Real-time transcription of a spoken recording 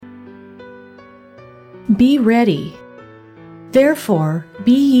Be ready. Therefore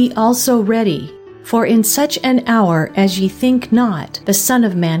be ye also ready, for in such an hour as ye think not, the Son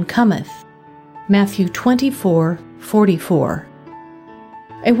of Man cometh. Matthew 24:44.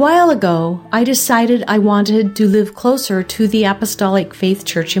 A while ago, I decided I wanted to live closer to the Apostolic Faith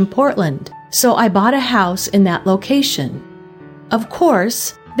Church in Portland, so I bought a house in that location. Of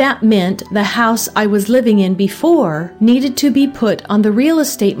course, that meant the house I was living in before needed to be put on the real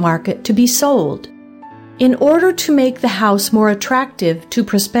estate market to be sold. In order to make the house more attractive to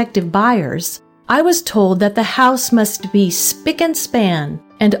prospective buyers, I was told that the house must be spick and span,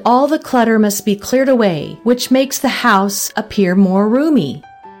 and all the clutter must be cleared away, which makes the house appear more roomy.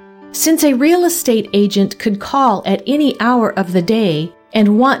 Since a real estate agent could call at any hour of the day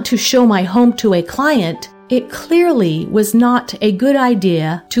and want to show my home to a client, it clearly was not a good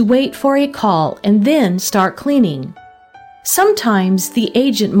idea to wait for a call and then start cleaning. Sometimes the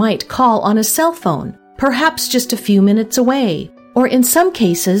agent might call on a cell phone, perhaps just a few minutes away, or in some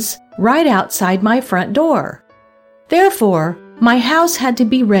cases, right outside my front door. Therefore, my house had to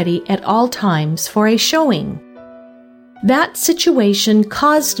be ready at all times for a showing. That situation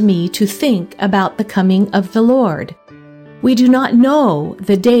caused me to think about the coming of the Lord. We do not know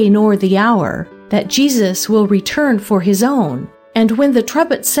the day nor the hour that Jesus will return for his own, and when the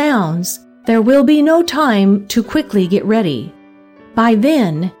trumpet sounds, there will be no time to quickly get ready. By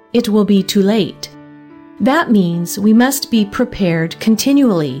then, it will be too late. That means we must be prepared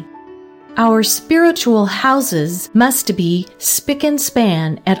continually. Our spiritual houses must be spick and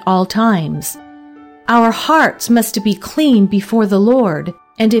span at all times. Our hearts must be clean before the Lord,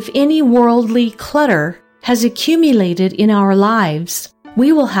 and if any worldly clutter has accumulated in our lives,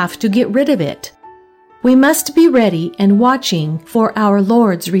 we will have to get rid of it. We must be ready and watching for our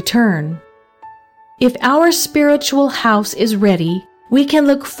Lord's return. If our spiritual house is ready, we can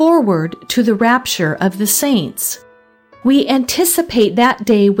look forward to the rapture of the saints. We anticipate that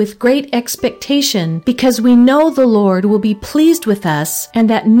day with great expectation because we know the Lord will be pleased with us and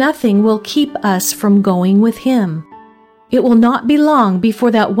that nothing will keep us from going with him. It will not be long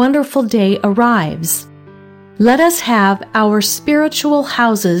before that wonderful day arrives. Let us have our spiritual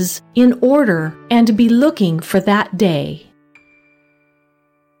houses in order and be looking for that day.